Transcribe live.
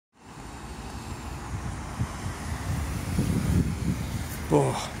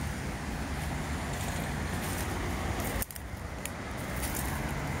Oh.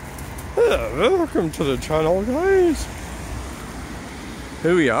 Yeah, welcome to the channel, guys.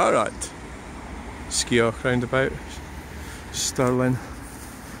 Here we are at Skeoch roundabout, Stirling.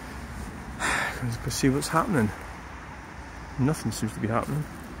 Let's see what's happening. Nothing seems to be happening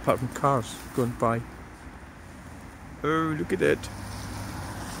apart from cars going by. Oh, look at it.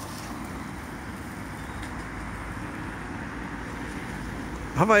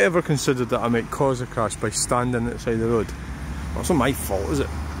 Have I ever considered that I might cause a crash by standing outside the road? Well, it's not my fault, is it?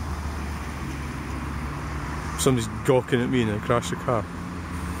 Somebody's gawking at me and I crash the car.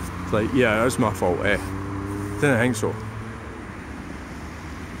 It's like, yeah, that's my fault, eh? Didn't think so.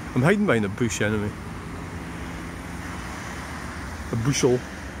 I'm hiding behind a bush anyway. A bushel.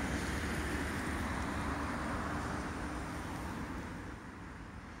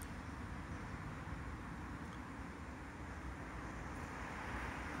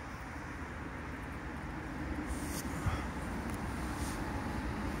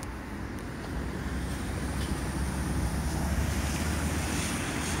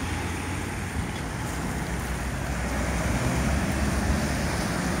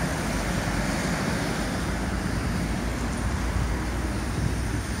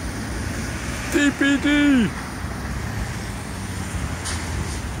 DPD!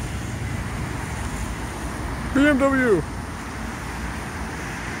 BMW!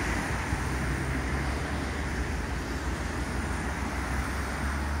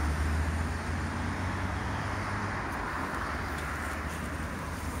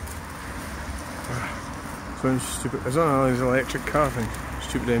 Sounds stupid. I don't know, these electric car things.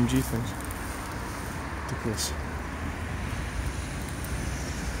 Stupid MG things. Ridiculous.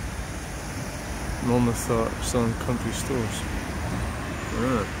 Mum thought selling country stores.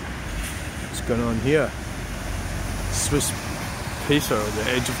 What's going on here? Swiss Pacer, the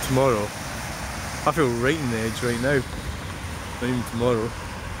edge of tomorrow. I feel right in the edge right now. Not even tomorrow.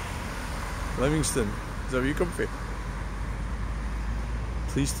 Livingston, is that where you come from?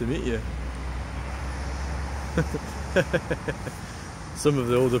 Pleased to meet you. Some of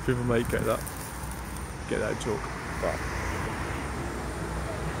the older people might get that joke. But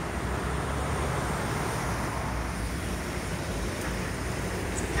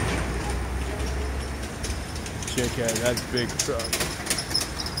check out that big truck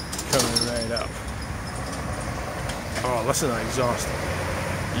coming right up. Oh, listen to that exhaust.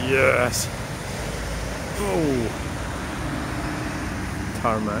 Yes. Oh.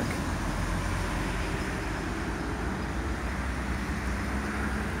 Tarmac.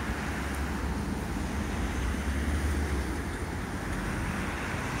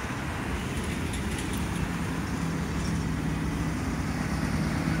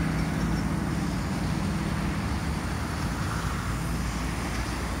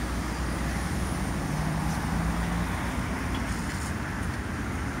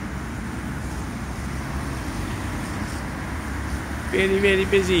 Very, very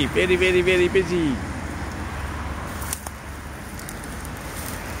busy. Very, very, very busy.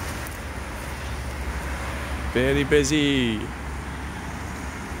 Very busy.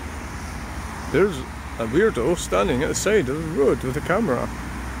 There's a weirdo standing at the side of the road with a camera.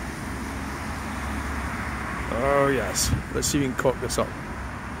 Oh yes. Let's see if we can cock this up.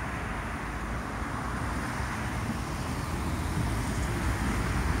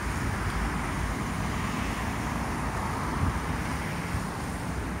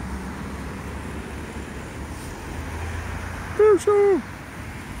 Show.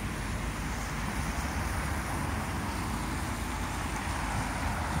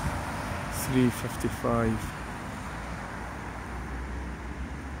 $3.55.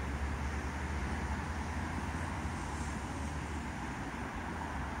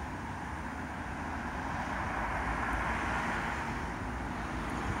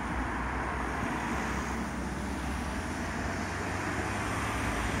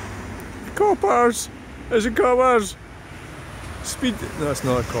 Coppers! Is it coppers? Speed. No, it's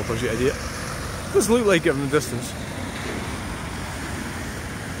not a coppers, you idiot. Doesn't look like it from the distance.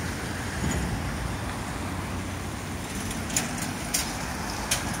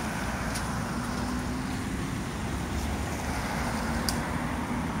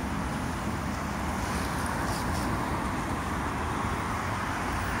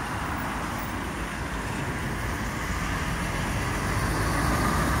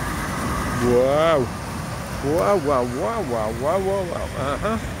 Wow. Wow, wow, wow, wow, wow, wow,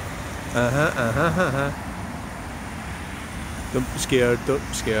 wow. Don't be scared, don't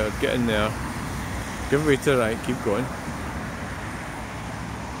be scared. Get in there. Give way to the right, keep going.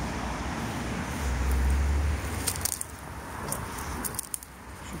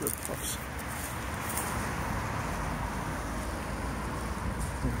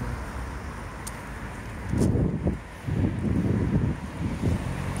 How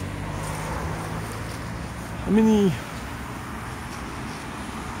many?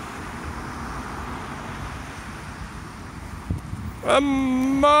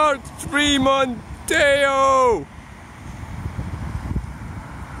 Mark Tremonteo!